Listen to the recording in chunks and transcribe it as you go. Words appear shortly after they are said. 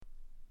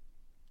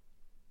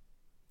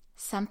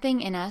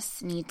Something in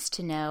us needs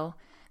to know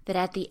that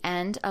at the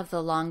end of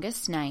the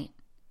longest night,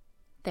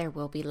 there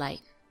will be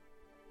light.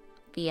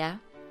 Via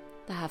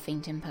the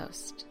Huffington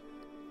Post.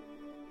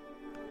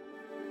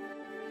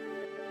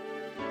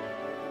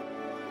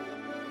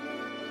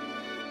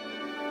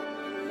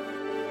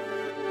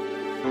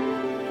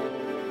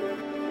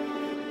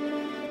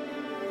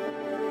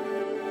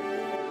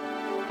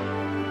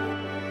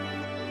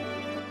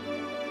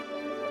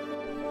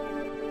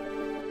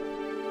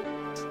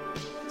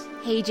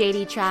 Hey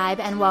JD Tribe,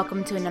 and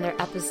welcome to another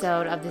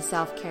episode of the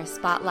Self-Care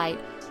Spotlight,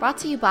 brought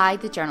to you by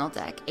the Journal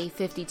Deck, a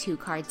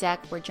 52-card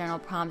deck where journal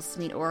prompts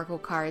meet oracle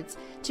cards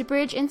to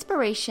bridge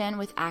inspiration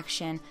with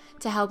action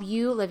to help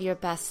you live your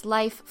best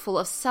life full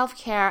of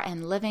self-care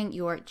and living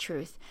your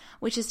truth,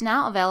 which is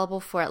now available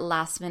for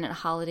last-minute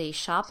holiday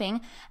shopping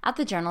at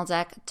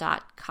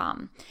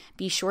thejournaldeck.com.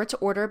 Be sure to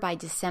order by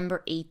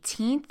December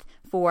 18th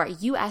for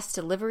U.S.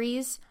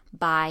 deliveries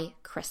by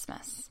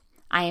Christmas.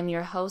 I am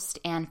your host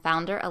and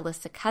founder,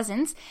 Alyssa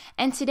Cousins,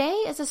 and today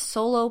is a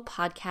solo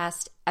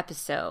podcast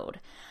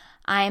episode.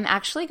 I'm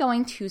actually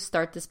going to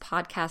start this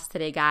podcast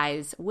today,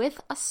 guys,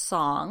 with a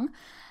song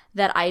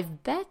that I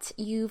bet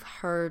you've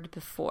heard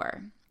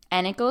before.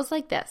 And it goes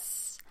like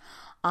this.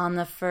 On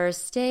the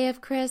first day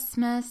of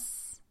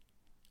Christmas.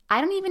 I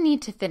don't even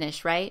need to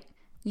finish, right?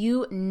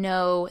 You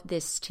know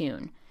this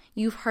tune.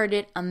 You've heard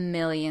it a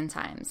million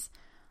times.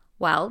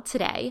 Well,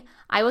 today,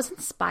 I was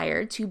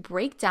inspired to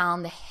break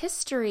down the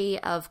history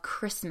of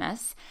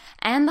Christmas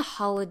and the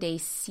holiday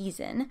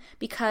season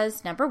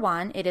because, number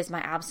one, it is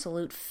my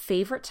absolute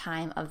favorite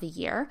time of the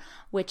year,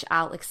 which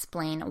I'll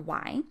explain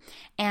why.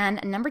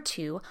 And number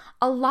two,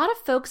 a lot of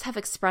folks have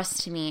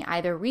expressed to me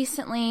either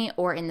recently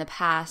or in the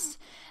past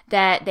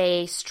that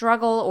they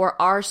struggle or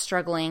are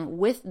struggling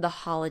with the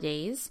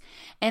holidays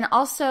and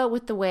also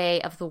with the way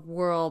of the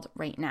world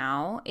right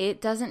now. It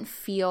doesn't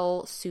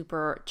feel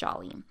super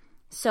jolly.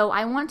 So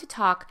I want to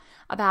talk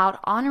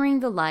about honoring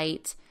the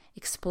light,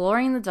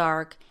 exploring the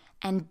dark,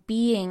 and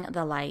being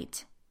the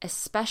light,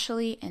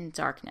 especially in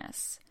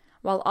darkness,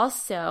 while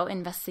also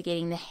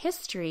investigating the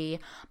history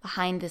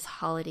behind this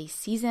holiday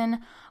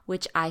season,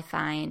 which I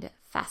find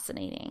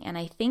fascinating, and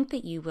I think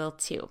that you will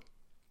too.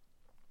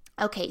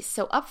 Okay,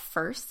 so up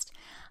first,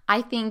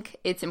 I think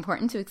it's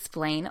important to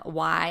explain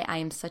why I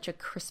am such a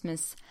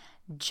Christmas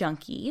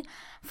junkie.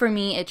 For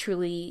me, it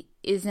truly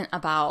isn't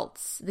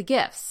about the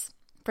gifts.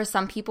 For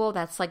some people,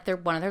 that's like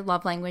one of their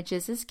love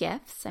languages is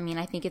gifts. I mean,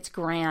 I think it's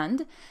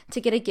grand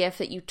to get a gift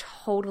that you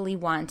totally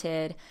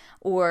wanted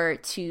or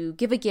to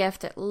give a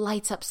gift that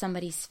lights up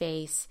somebody's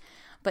face.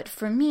 But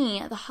for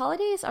me, the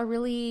holidays are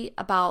really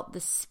about the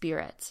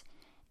spirit.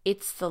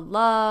 It's the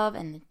love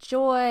and the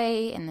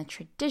joy and the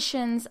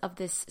traditions of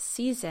this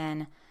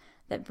season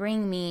that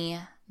bring me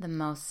the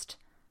most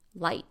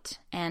light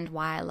and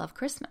why I love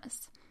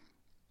Christmas.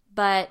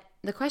 But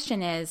the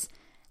question is,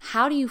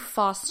 how do you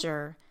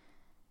foster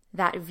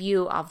that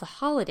view of the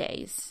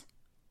holidays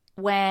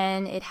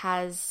when it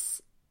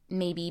has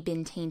maybe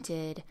been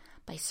tainted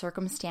by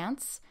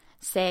circumstance,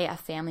 say a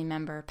family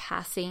member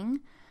passing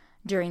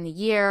during the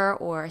year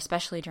or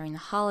especially during the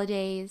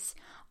holidays,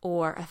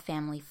 or a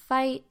family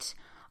fight,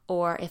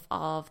 or if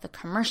all of the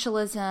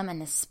commercialism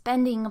and the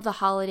spending of the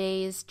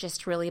holidays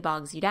just really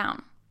bogs you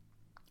down?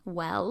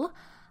 Well,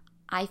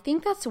 I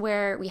think that's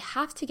where we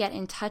have to get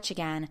in touch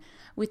again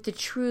with the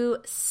true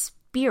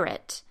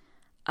spirit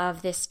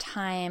of this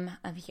time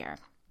of year.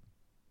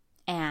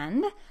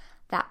 And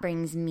that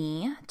brings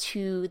me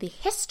to the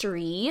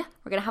history.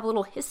 We're going to have a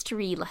little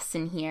history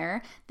lesson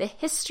here. The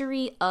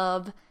history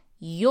of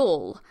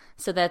Yule.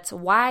 So that's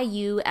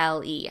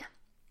Y-U-L-E.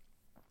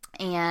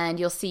 And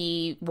you'll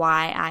see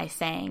why I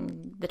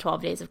sang the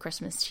 12 Days of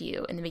Christmas to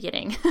you in the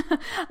beginning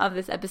of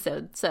this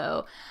episode.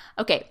 So,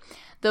 okay,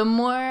 the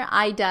more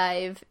I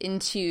dive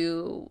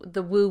into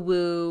the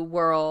woo-woo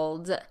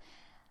world,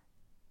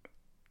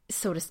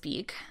 so to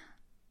speak,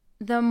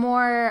 the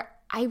more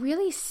I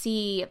really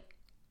see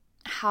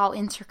how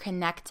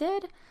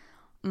interconnected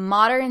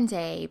modern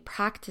day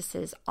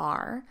practices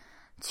are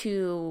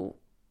to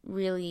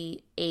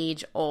really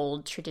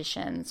age-old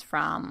traditions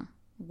from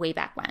way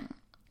back when,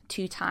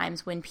 to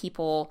times when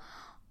people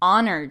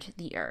honored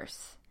the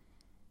earth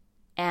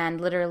and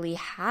literally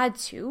had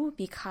to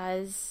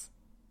because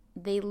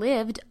they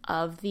lived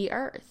of the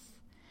earth.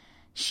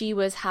 She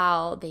was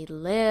how they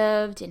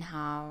lived and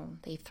how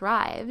they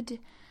thrived.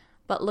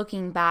 But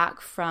looking back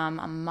from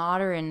a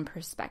modern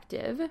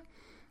perspective,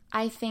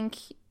 I think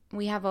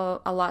we have a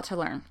lot to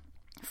learn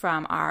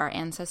from our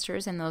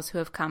ancestors and those who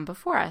have come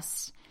before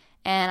us.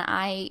 And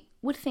I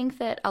would think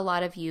that a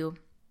lot of you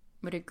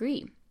would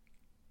agree.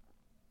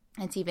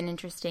 It's even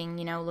interesting,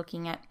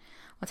 looking at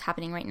what's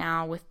happening right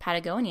now with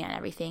Patagonia and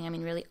everything. I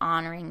mean, really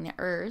honoring the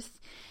earth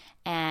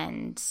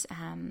and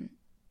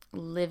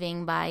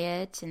living by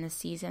it in the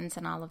seasons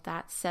and all of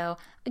that. So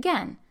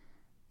again,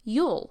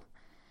 Yule.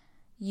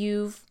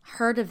 You've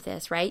heard of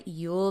this, right?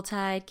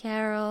 Yuletide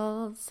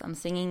carols. I'm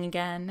singing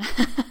again.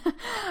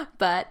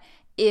 But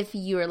if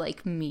you're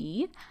like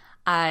me,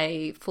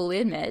 I fully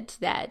admit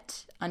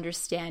that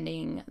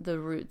understanding the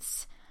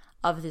roots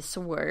of this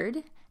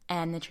word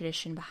and the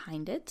tradition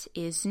behind it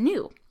is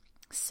new.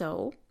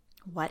 So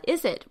what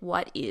is it?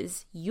 What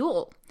is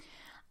Yule?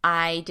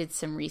 I did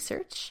some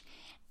research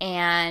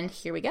and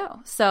here we go.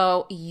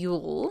 So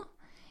Yule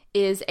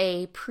is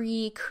a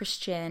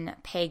pre-Christian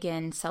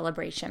pagan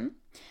celebration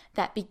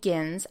that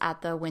begins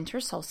at the winter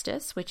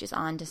solstice, which is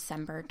on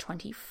December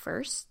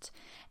 21st,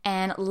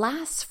 and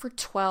lasts for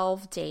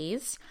 12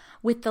 days,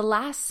 with the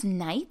last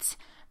night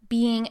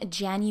being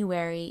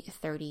January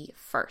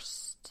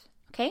 31st.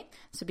 Okay,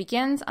 so it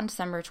begins on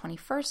December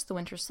 21st, the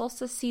winter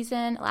solstice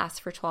season, lasts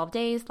for 12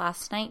 days,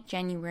 last night,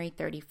 January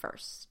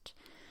 31st.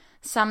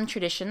 Some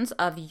traditions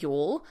of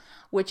Yule,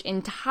 which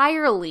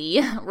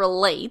entirely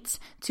relate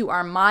to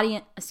our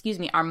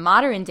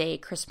modern day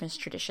Christmas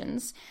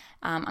traditions.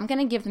 I'm going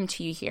to give them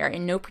to you here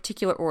in no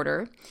particular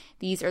order.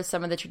 These are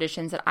some of the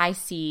traditions that I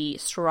see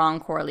strong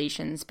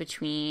correlations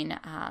between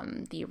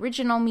the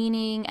original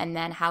meaning and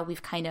then how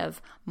we've kind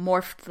of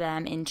morphed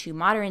them into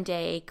modern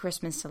day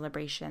Christmas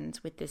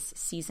celebrations with this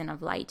season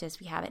of light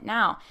as we have it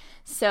now.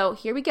 So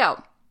here we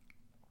go.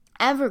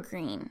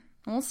 Evergreen.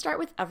 We'll start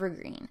with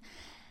evergreen.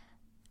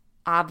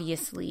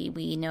 Obviously,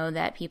 we know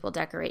that people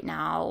decorate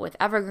now with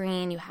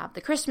evergreen. You have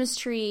the Christmas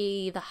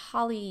tree, the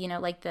holly,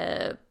 like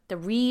the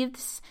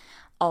wreaths,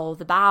 all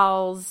the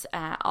boughs,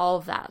 all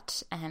of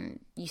that.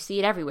 And you see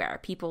it everywhere.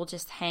 People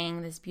just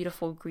hang this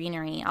beautiful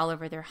greenery all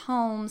over their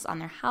homes, on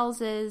their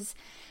houses.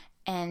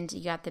 And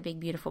you got the big,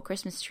 beautiful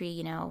Christmas tree,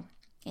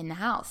 in the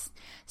house.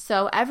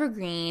 So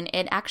evergreen,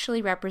 it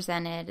actually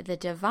represented the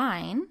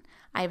divine,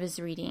 I was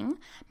reading,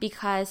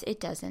 because it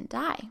doesn't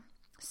die.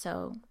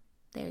 So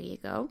there you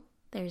go.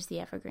 There's the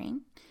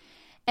evergreen.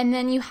 And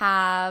then you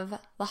have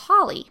the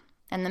holly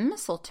and the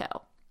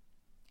mistletoe.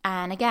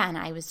 And again,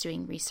 I was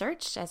doing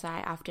research, as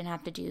I often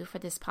have to do for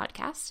this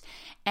podcast,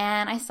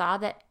 and I saw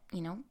that,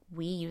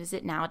 we use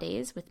it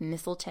nowadays with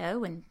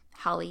mistletoe, and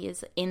holly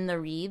is in the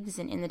wreaths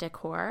and in the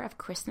decor of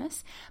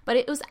Christmas. But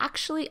it was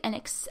actually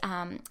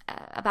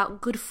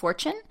about good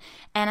fortune,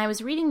 and I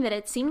was reading that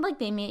it seemed like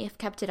they may have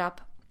kept it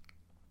up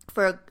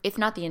for, if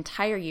not the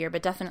entire year,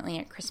 but definitely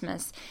at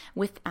Christmas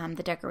with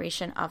the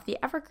decoration of the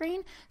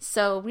evergreen.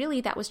 So really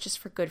that was just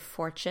for good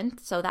fortune.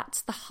 So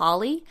that's the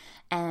holly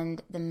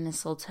and the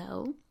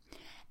mistletoe.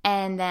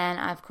 And then,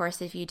 of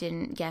course, if you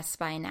didn't guess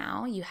by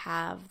now, you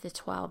have the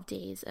 12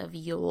 days of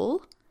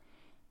Yule,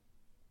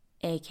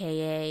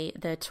 aka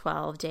the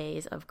 12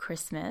 days of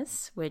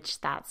Christmas, which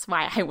that's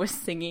why I was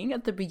singing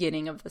at the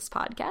beginning of this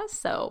podcast.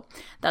 So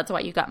that's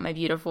why you got my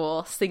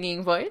beautiful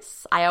singing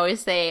voice. I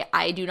always say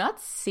I do not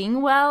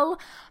sing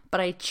well, but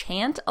I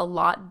chant a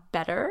lot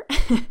better.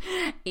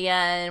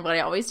 And what I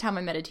always tell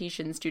my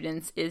meditation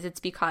students is it's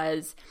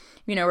because,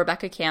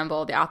 Rebecca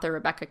Campbell, the author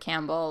Rebecca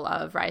Campbell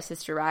of Rise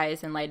Sister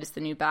Rise and Light is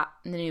the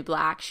New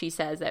Black, she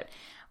says that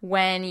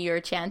when you're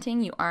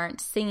chanting, you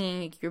aren't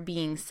singing, you're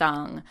being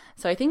sung.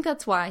 So I think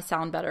that's why I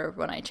sound better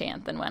when I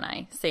chant than when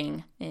I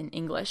sing in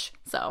English.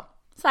 So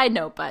side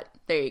note, but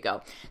there you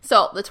go.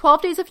 So the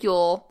 12 days of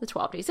Yule, the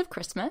 12 days of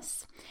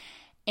Christmas.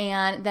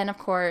 And then, of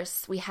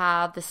course, we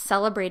have the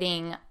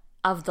celebrating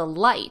of the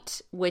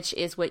light, which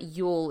is what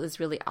Yule is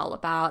really all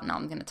about. Now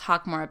I'm going to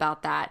talk more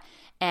about that.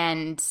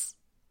 And,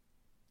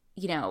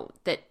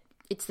 that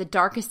it's the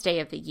darkest day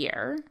of the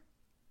year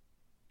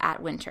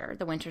at winter,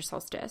 the winter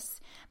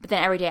solstice. But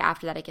then every day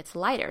after that, it gets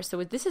lighter.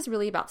 So this is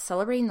really about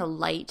celebrating the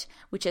light,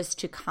 which is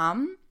to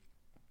come.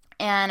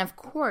 And of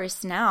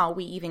course, now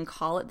we even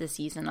call it the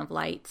season of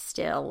light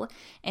still.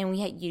 And we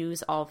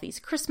use all of these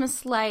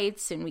Christmas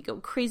lights and we go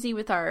crazy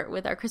with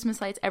our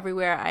Christmas lights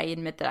everywhere. I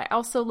admit that I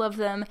also love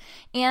them.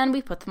 And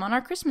we put them on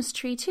our Christmas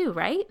tree too,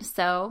 right?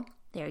 So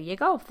there you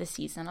go, the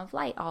season of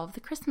light, all of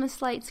the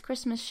Christmas lights,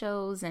 Christmas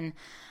shows, and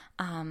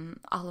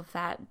all of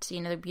that,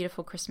 the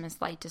beautiful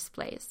Christmas light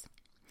displays.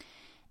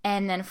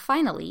 And then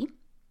finally,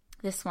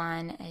 this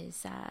one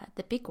is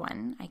the big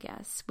one, I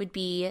guess, would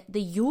be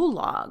the Yule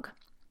log.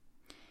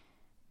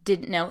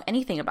 Didn't know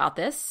anything about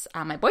this.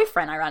 My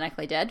boyfriend,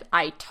 ironically, did.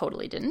 I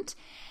totally didn't.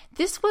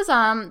 This was,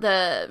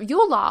 the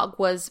Yule log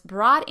was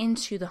brought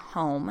into the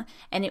home,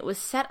 and it was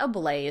set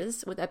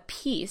ablaze with a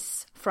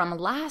piece from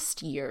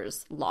last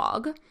year's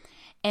log,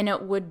 and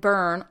it would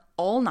burn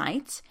all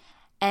night,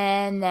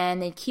 and then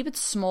they'd keep it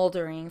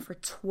smoldering for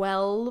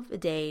 12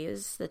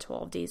 days, the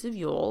 12 days of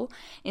Yule,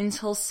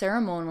 until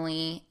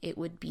ceremonially it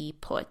would be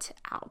put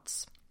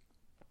out.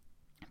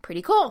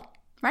 Pretty cool,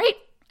 right?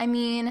 I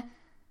mean,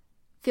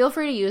 feel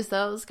free to use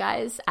those,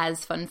 guys,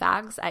 as fun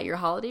facts at your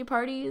holiday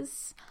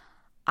parties.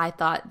 I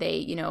thought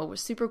they, were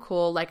super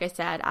cool. Like I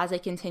said, as I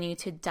continue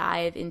to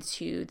dive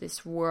into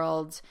this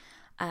world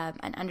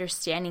and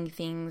understanding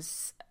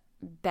things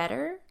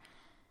better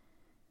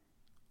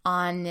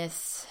on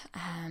this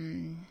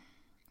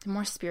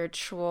more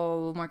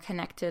spiritual, more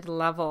connected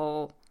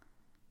level,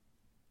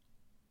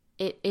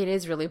 it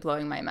is really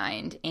blowing my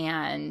mind.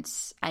 And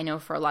I know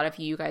for a lot of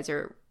you guys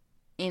are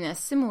in a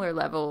similar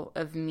level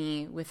of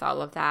me with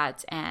all of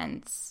that.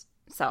 And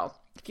so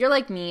if you're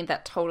like me,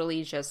 that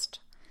totally just,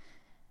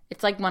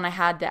 it's like when I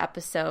had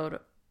the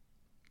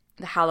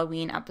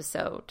Halloween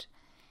episode,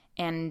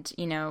 and,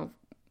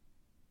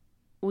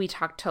 we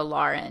talked to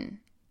Lauren,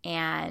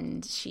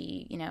 and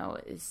she,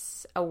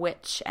 is a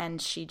witch,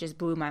 and she just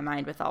blew my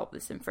mind with all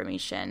this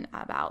information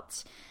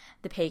about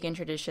the pagan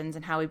traditions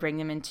and how we bring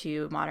them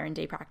into modern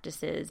day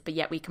practices, but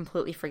yet we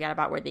completely forget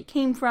about where they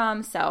came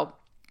from. So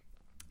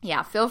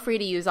yeah, feel free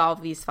to use all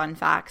of these fun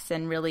facts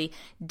and really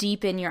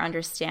deepen your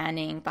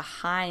understanding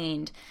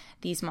behind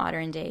these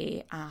modern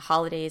day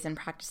holidays and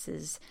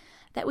practices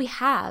that we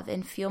have,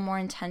 and feel more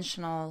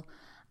intentional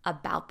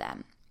about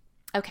them.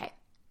 Okay,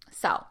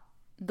 so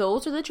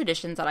those are the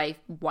traditions that I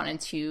wanted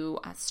to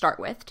start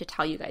with to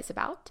tell you guys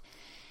about.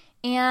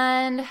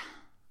 And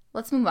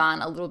let's move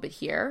on a little bit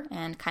here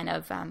and kind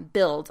of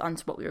build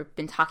onto what we've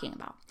been talking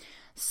about.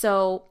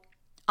 So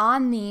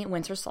on the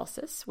winter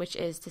solstice, which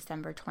is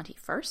December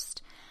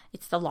 21st,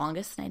 it's the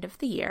longest night of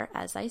the year,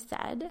 as I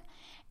said,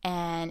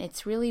 and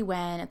it's really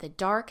when the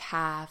dark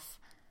half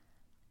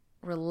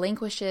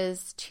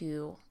relinquishes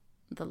to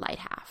the light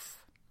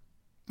half.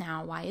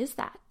 Now, why is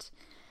that?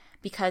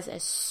 Because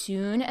as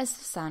soon as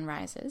the sun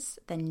rises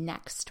the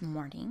next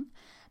morning,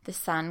 the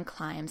sun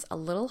climbs a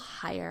little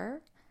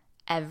higher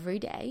every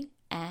day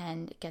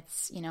and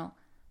gets,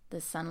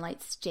 the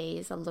sunlight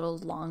stays a little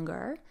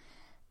longer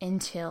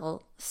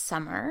until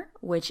summer,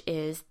 which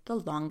is the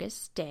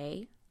longest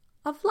day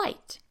of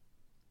light.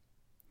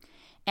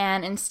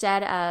 And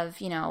instead of,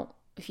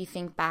 if you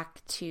think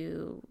back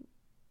to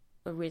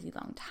a really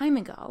long time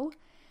ago,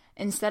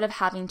 instead of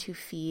having to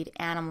feed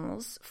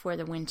animals for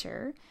the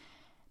winter,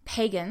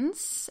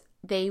 pagans,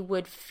 they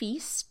would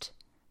feast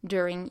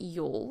during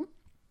Yule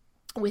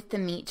with the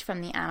meat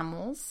from the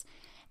animals,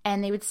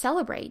 and they would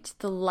celebrate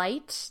the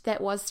light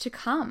that was to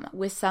come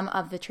with some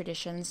of the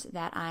traditions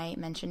that I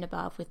mentioned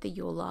above with the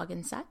Yule log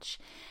and such.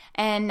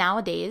 And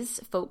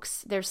nowadays,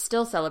 folks, they're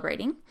still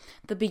celebrating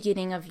the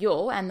beginning of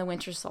Yule and the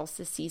winter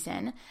solstice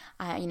season.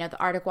 The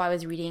article I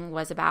was reading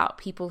was about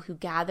people who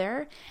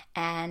gather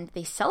and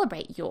they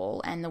celebrate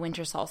Yule and the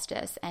winter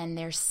solstice, and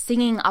they're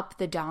singing up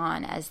the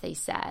dawn, as they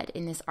said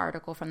in this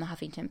article from the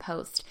Huffington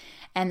Post.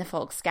 And the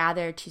folks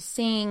gather to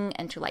sing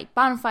and to light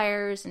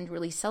bonfires and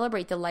really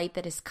celebrate the light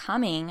that is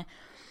coming,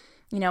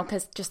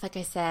 because just like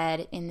I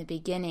said in the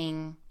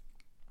beginning,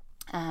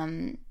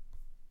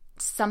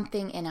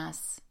 something in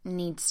us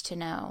needs to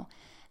know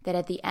that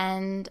at the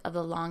end of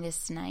the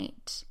longest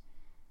night,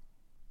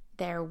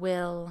 there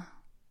will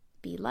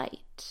be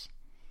light.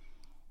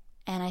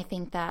 And I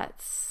think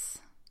that's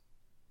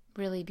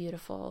really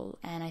beautiful,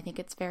 and I think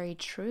it's very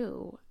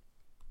true.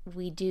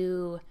 We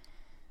do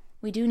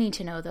need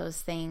to know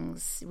those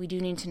things. We do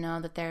need to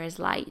know that there is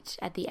light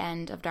at the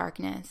end of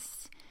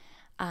darkness.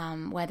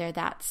 Whether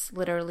that's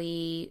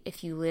literally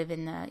if you live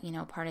in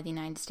the, part of the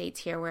United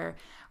States here where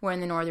we're in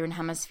the northern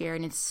hemisphere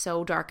and it's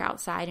so dark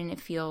outside and it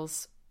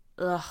feels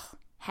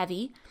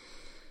heavy.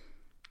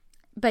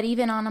 But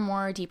even on a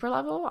more deeper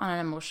level, on an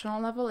emotional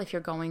level, if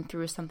you're going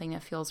through something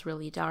that feels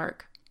really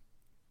dark,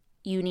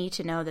 you need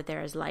to know that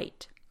there is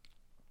light.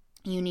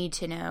 You need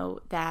to know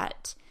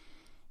that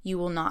you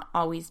will not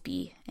always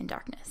be in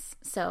darkness.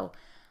 So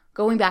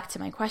going back to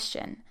my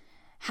question,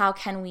 how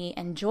can we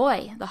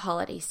enjoy the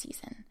holiday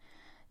season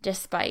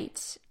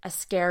despite a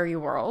scary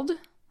world,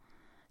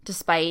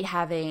 despite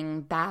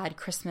having bad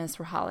Christmas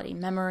or holiday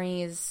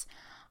memories,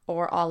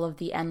 or all of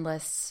the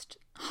endless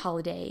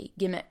holiday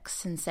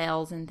gimmicks and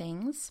sales and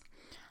things?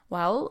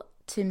 Well,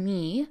 to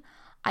me,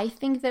 I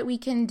think that we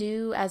can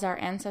do as our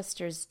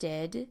ancestors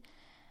did,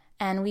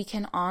 and we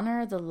can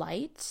honor the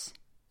light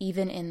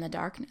even in the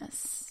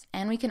darkness,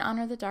 and we can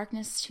honor the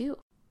darkness too.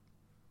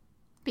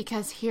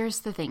 Because here's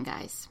the thing,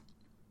 guys.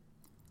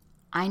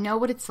 I know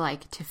what it's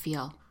like to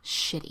feel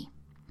shitty,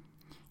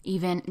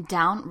 even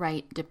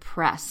downright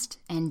depressed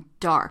and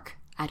dark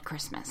at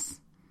Christmas.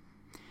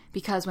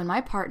 Because when my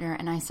partner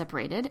and I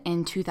separated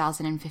in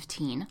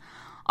 2015,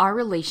 our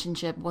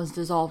relationship was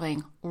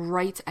dissolving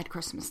right at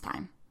Christmas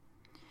time.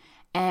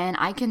 And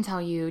I can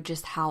tell you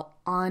just how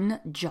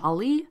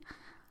unjolly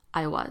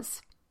I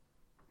was.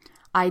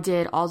 I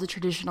did all the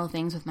traditional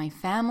things with my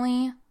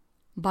family,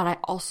 but I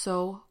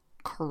also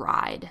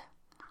cried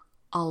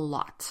a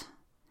lot.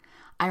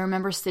 I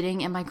remember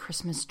sitting in my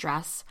Christmas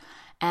dress,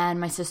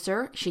 and my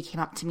sister, she came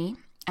up to me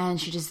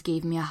and she just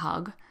gave me a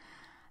hug,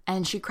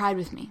 and she cried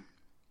with me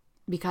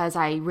because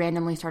I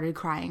randomly started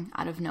crying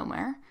out of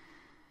nowhere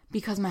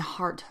because my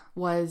heart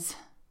was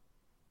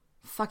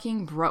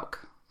fucking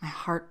broke. My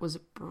heart was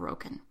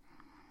broken.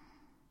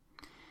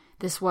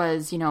 This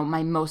was,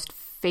 my most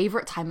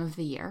favorite time of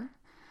the year.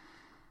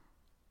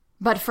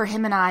 But for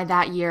him and I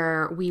that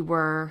year, we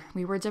were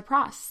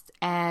depressed,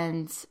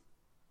 and,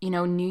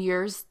 New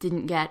Year's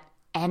didn't get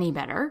any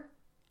better.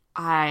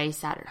 I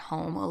sat at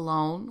home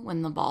alone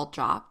when the ball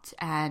dropped,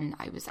 and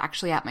I was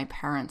actually at my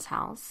parents'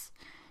 house,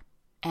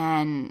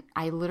 and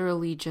I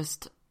literally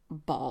just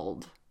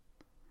bawled.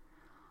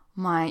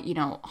 My,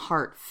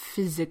 heart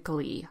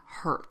physically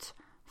hurt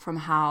from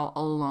how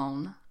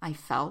alone I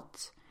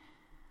felt.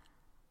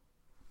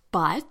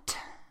 But,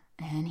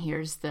 and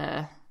here's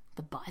the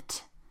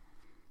but,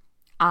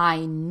 I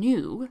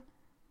knew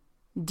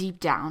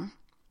deep down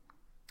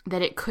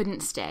that it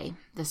couldn't stay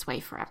this way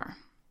forever.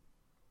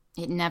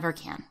 It never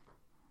can.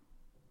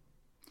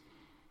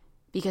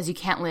 Because you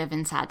can't live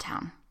in Sad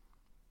Town.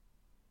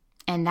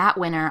 And that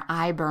winter,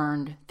 I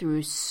burned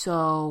through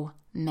so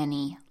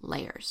many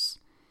layers.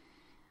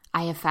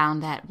 I have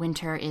found that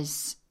winter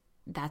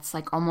that's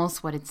like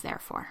almost what it's there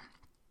for.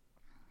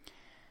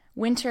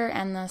 Winter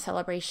and the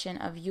celebration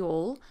of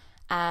Yule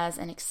as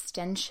an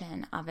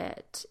extension of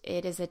it.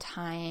 It is a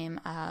time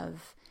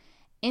of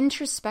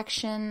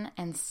introspection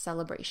and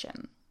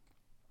celebration.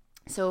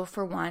 So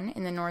for one,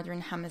 in the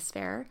Northern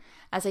Hemisphere,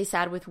 as I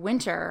said, with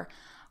winter,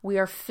 we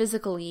are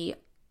physically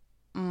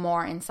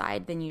more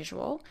inside than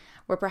usual.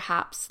 We're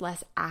perhaps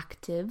less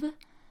active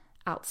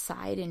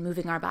outside and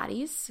moving our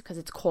bodies because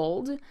it's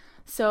cold.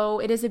 So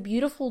it is a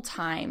beautiful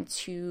time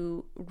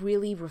to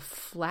really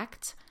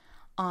reflect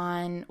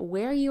on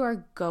where you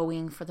are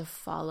going for the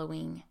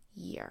following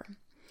year.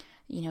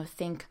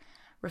 Think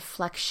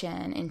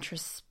reflection,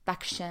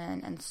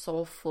 introspection, and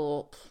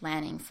soulful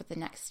planning for the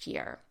next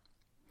year.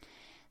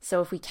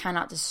 So if we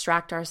cannot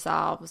distract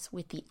ourselves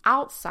with the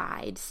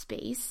outside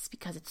space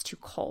because it's too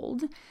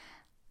cold,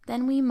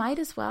 then we might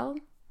as well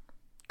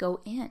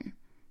go in.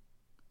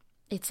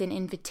 It's an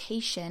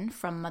invitation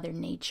from Mother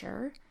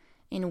Nature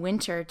in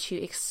winter to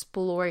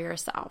explore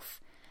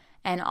yourself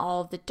and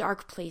all the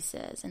dark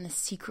places and the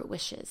secret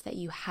wishes that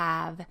you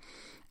have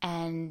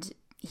and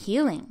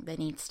healing that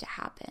needs to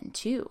happen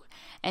too.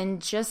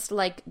 And just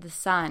like the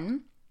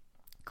sun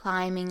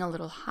climbing a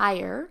little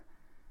higher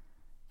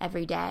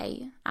every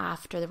day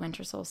after the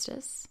winter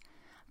solstice,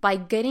 by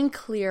getting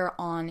clear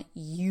on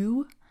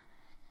you,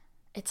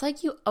 it's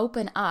like you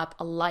open up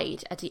a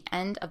light at the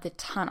end of the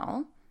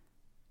tunnel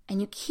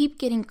and you keep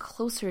getting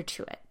closer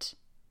to it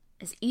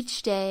as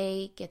each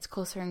day gets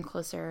closer and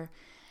closer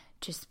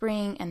to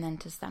spring and then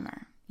to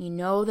summer. You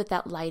know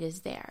that light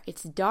is there.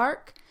 It's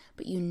dark,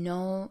 but you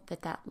know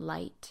that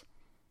light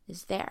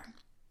is there.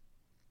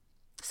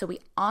 So we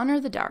honor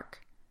the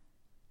dark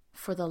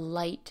for the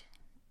light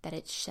that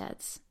it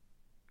sheds.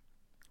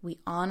 We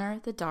honor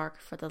the dark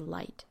for the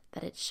light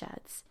that it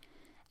sheds.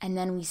 And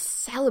then we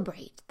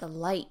celebrate the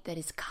light that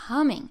is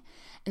coming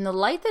and the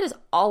light that is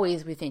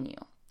always within you.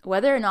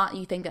 Whether or not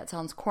you think that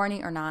sounds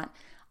corny or not,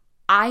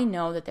 I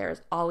know that there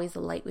is always a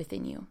light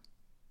within you.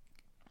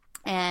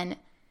 And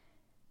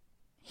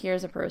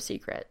here's a pro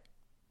secret.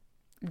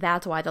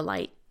 That's why the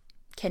light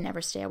can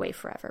never stay away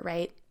forever,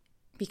 right?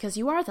 Because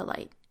you are the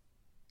light.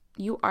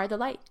 You are the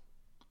light.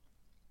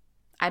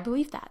 I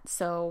believe that.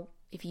 So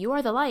if you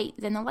are the light,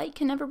 then the light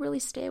can never really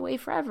stay away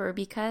forever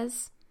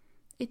because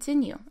it's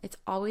in you. It's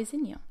always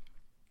in you.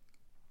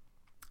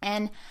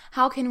 And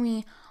how can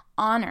we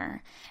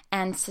honor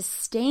and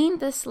sustain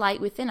this light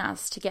within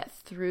us to get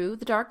through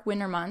the dark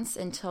winter months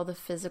until the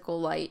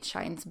physical light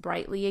shines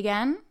brightly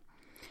again?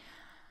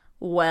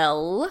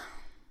 Well,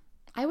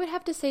 I would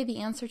have to say the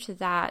answer to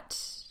that,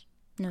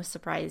 no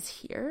surprise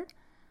here,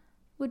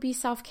 would be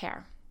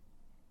self-care.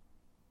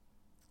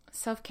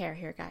 Self-care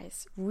here,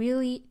 guys.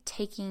 Really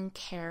taking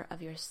care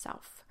of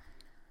yourself.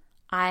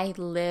 I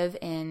live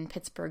in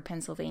Pittsburgh,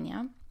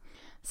 Pennsylvania,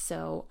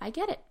 so I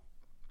get it.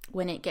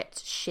 When it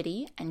gets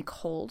shitty and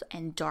cold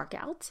and dark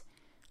out,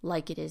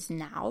 like it is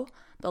now,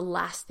 the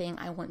last thing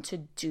I want to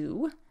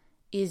do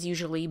is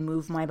usually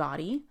move my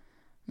body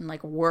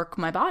and work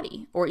my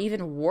body, or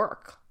even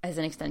work as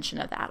an extension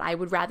of that. I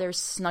would rather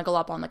snuggle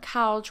up on the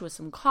couch with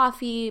some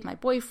coffee, my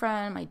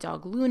boyfriend, my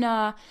dog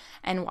Luna,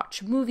 and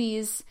watch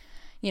movies,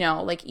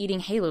 like eating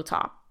Halo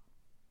Top.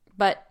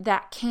 But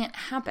that can't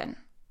happen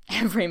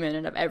every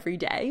minute of every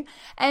day.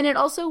 And it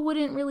also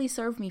wouldn't really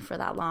serve me for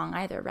that long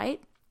either,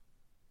 right?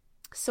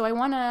 So I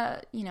want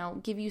to,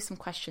 give you some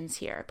questions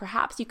here.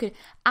 Perhaps you could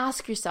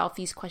ask yourself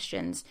these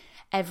questions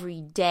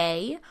every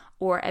day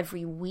or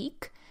every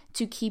week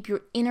to keep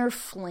your inner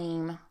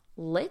flame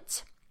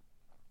lit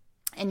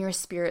and your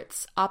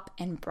spirits up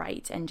and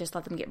bright, and just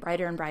let them get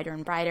brighter and brighter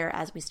and brighter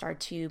as we start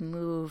to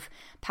move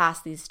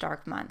past these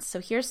dark months. So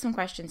here's some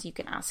questions you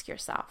can ask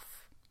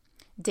yourself.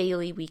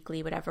 Daily,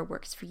 weekly, whatever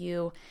works for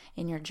you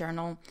in your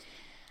journal.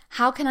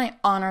 How can I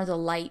honor the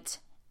light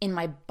in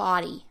my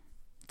body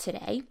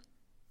today?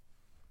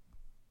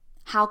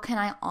 How can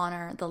I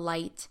honor the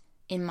light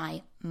in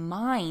my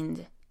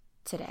mind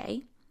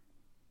today?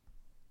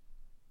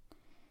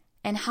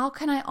 And how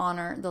can I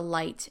honor the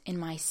light in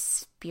my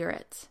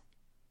spirit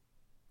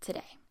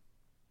today?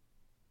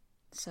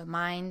 So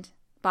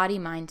body,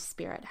 mind,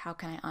 spirit. How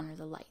can I honor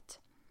the light?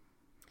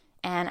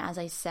 And as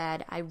I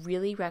said, I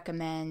really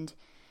recommend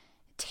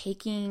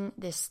taking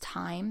this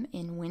time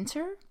in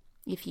winter,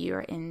 if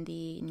you're in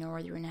the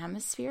Northern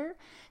Hemisphere,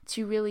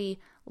 to really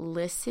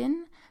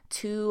listen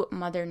to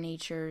Mother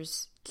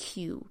Nature's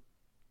cue,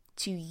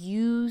 to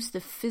use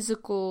the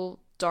physical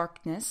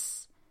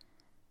darkness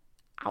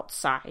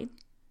outside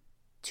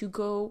to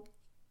go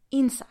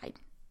inside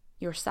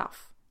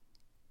yourself,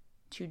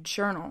 to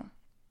journal,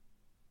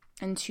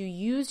 and to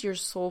use your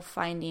soul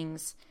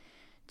findings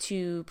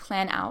to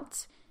plan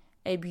out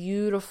a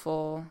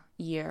beautiful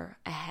year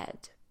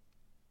ahead.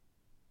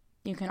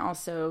 You can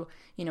also,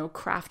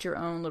 craft your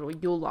own little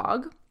Yule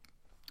log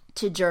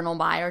to journal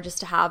by or just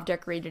to have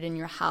decorated in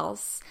your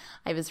house.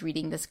 I was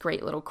reading this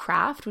great little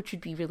craft, which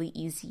would be really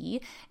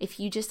easy if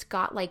you just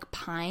got like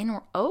pine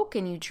or oak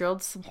and you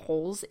drilled some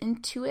holes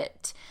into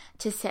it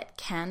to set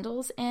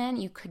candles in.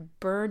 You could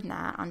burn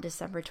that on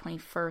December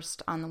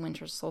 21st on the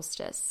winter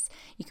solstice.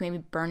 You can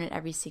maybe burn it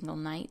every single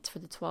night for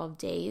the 12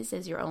 days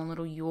as your own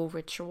little Yule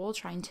ritual,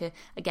 trying to,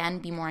 again,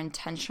 be more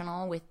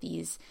intentional with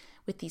these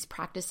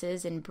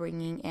practices and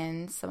bringing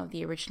in some of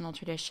the original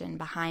tradition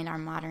behind our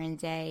modern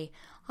day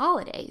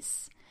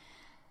holidays.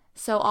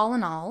 So all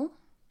in all,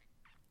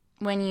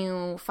 when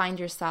you find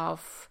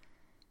yourself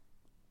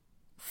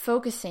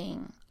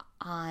focusing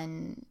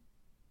on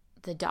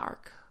the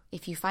dark,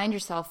 if you find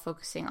yourself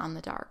focusing on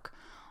the dark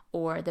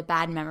or the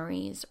bad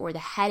memories or the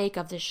headache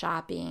of the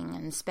shopping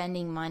and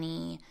spending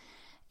money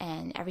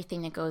and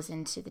everything that goes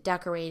into the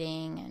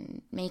decorating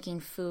and making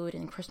food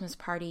and Christmas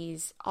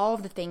parties, all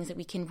of the things that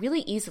we can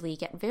really easily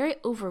get very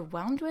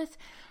overwhelmed with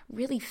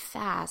really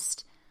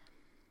fast,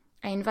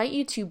 I invite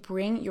you to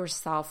bring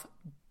yourself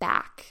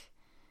back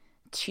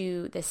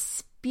to the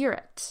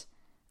spirit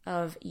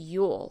of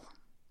Yule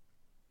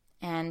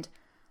and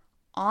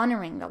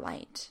honoring the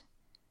light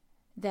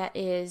that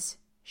is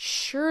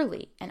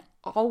surely and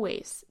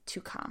always to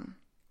come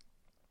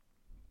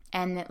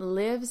and that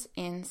lives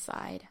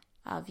inside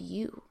of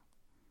you.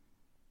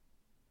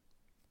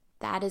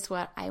 That is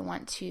what I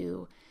want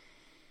to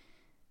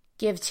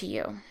give to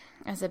you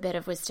as a bit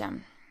of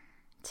wisdom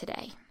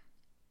today.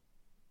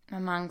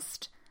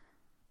 Amongst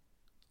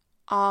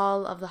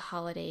all of the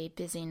holiday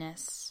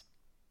busyness,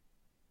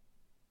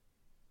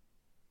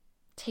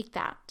 take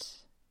that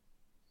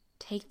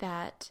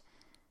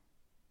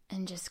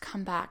and just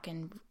come back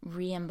and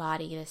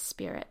re-embody the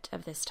spirit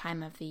of this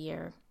time of the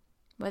year.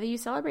 Whether you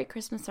celebrate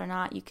Christmas or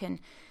not, you can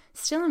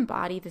still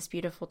embody this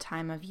beautiful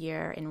time of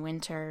year in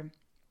winter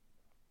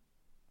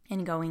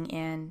and going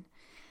in,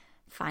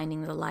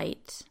 finding the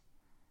light,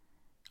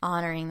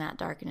 honoring that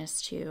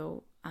darkness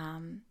too,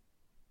 and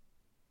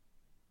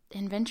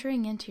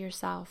venturing into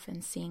yourself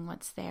and seeing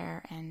what's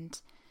there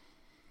and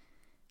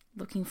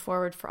looking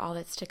forward for all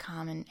that's to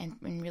come and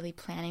really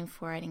planning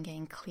for it and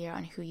getting clear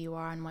on who you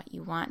are and what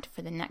you want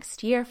for the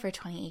next year, for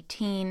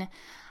 2018.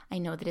 I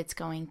know that it's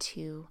going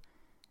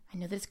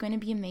to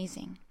be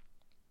amazing.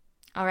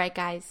 All right,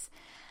 guys,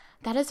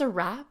 that is a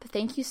wrap.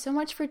 Thank you so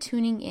much for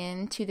tuning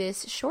in to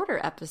this shorter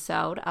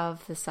episode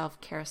of the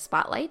Self-Care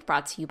Spotlight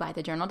brought to you by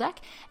the Journal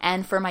Deck.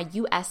 And for my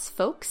US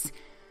folks,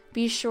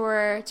 be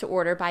sure to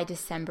order by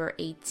December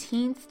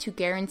 18th to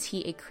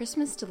guarantee a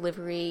Christmas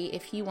delivery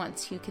if you want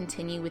to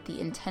continue with the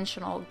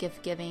intentional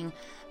gift giving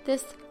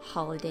this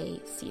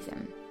holiday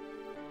season.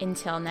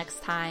 Until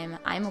next time,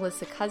 I'm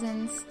Melissa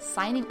Cousins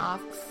signing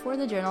off for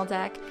the Journal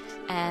Deck,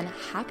 and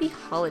happy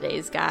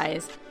holidays,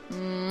 guys.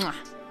 Mwah.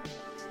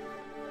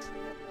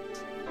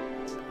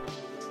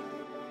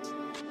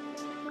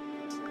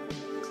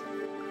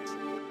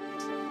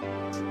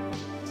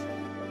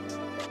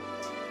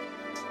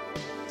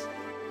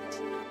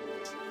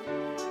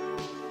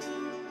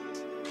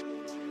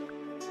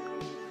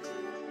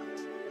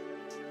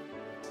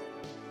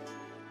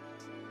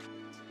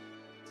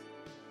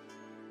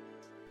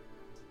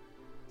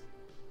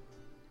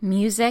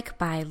 Music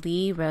by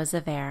Lee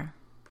Rosevere.